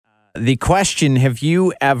The question, have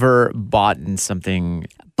you ever bought something?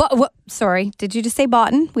 Sorry, did you just say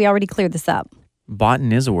botten? We already cleared this up.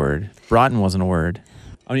 Botten is a word. Broughton wasn't a word.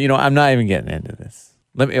 I'm not even getting into this.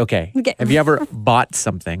 Okay. Have you ever bought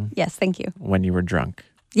something? Yes, thank you. When you were drunk?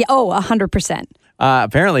 Yeah. Oh, 100%.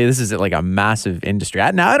 Apparently, this is like a massive industry.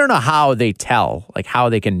 Now, I don't know how they tell, like how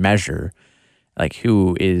they can measure, like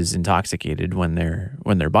who is intoxicated when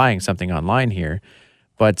they're buying something online here.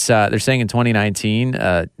 But they're saying in 2019,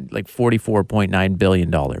 like $44.9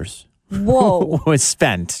 billion Whoa. was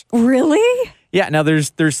spent. Really? Yeah. Now,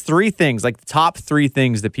 there's three things, like the top three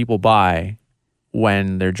things that people buy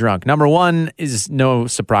when they're drunk. Number one is no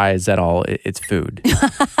surprise at all. It's food.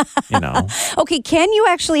 Okay, can you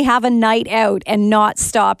actually have a night out and not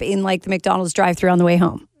stop in like the McDonald's drive-thru on the way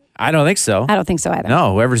home? I don't think so. I don't think so either.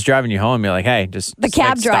 No, whoever's driving you home, you're like, hey, just the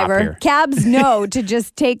cab stop driver. here. Cabs know to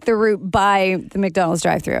just take the route by the McDonald's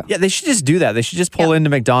drive-thru. Yeah, they should just do that. They should just pull into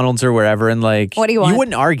McDonald's or wherever and like, what do you want? You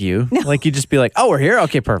wouldn't argue. No. Like you'd just be like, oh, we're here?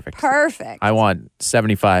 Okay, perfect. Perfect. I want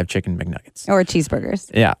 75 chicken McNuggets. Or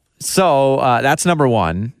cheeseburgers. Yeah. So that's number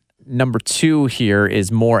one. Number two here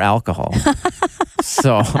is more alcohol.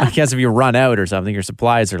 So I guess if you run out or something, your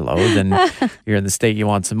supplies are low, then you're in the state you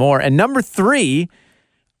want some more. And number three,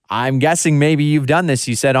 I'm guessing maybe you've done this.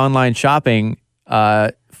 You said online shopping,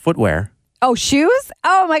 footwear. Oh, shoes?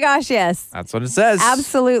 Oh my gosh, yes. That's what it says.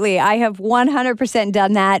 Absolutely. I have 100%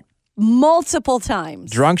 done that multiple times.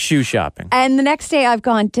 Drunk shoe shopping. And the next day I've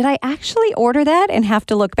gone, did I actually order that? And have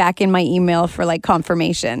to look back in my email for like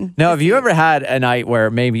confirmation. Now, have you ever had a night where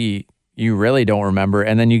maybe you really don't remember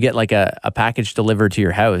and then you get like a package delivered to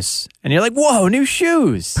your house and you're like, whoa, new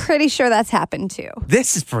shoes? Pretty sure that's happened too.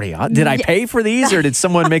 This is pretty odd. Did I pay for these or did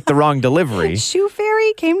someone make the wrong delivery? Shoe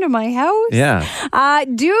Fairy came to my house? Yeah.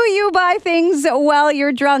 Do you buy things while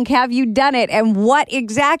you're drunk? Have you done it? And what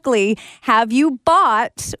exactly have you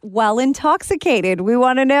bought while intoxicated? We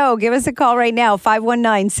want to know. Give us a call right now,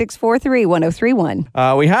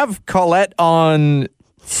 519-643-1031. We have Colette on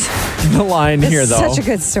the line here, though. Such a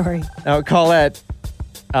good story. Now, Colette,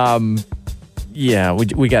 yeah,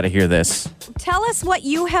 we got to hear this. Tell us what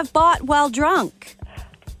you have bought while drunk.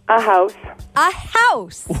 A house. A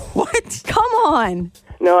house? What? Come on.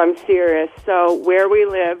 No, I'm serious. So where we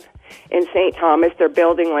live in St. Thomas, they're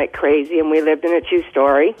building like crazy, and we lived in a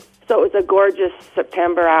two-story. So it was a gorgeous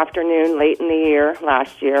September afternoon late in the year,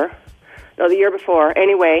 last year. No, the year before.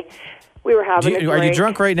 Anyway, we were having a drink. Are you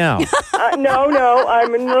drunk right now? No,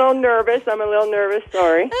 I'm a little nervous.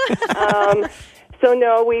 Sorry. So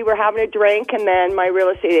no, we were having a drink, and then my real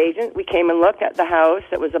estate agent, we came and looked at the house.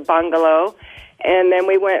 It was a bungalow, and then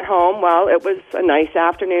we went home. Well, it was a nice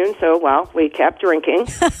afternoon, so, we kept drinking.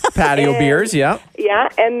 Patio beers, yeah. Yeah,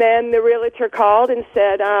 and then the realtor called and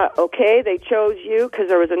said, okay, they chose you because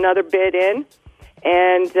there was another bid in,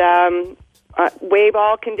 and waive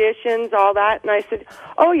all conditions, all that. And I said,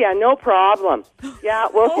 oh, yeah, no problem. Yeah,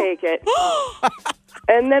 we'll take it.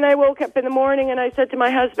 And then I woke up in the morning, and I said to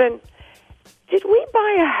my husband, did we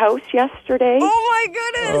buy a house yesterday? Oh, my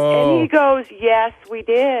goodness. And he goes, yes, we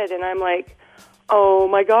did. And I'm like, oh,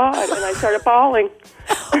 my God. And I started bawling.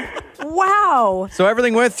 Wow. So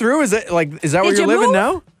everything went through? Is that where you're living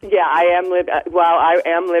now? Yeah, I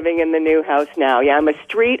am living in the new house now. Yeah, I'm a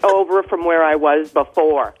street over from where I was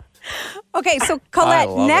before. Okay, so Colette,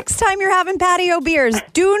 next time you're having patio beers,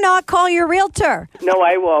 do not call your realtor. No,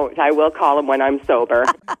 I won't. I will call him when I'm sober.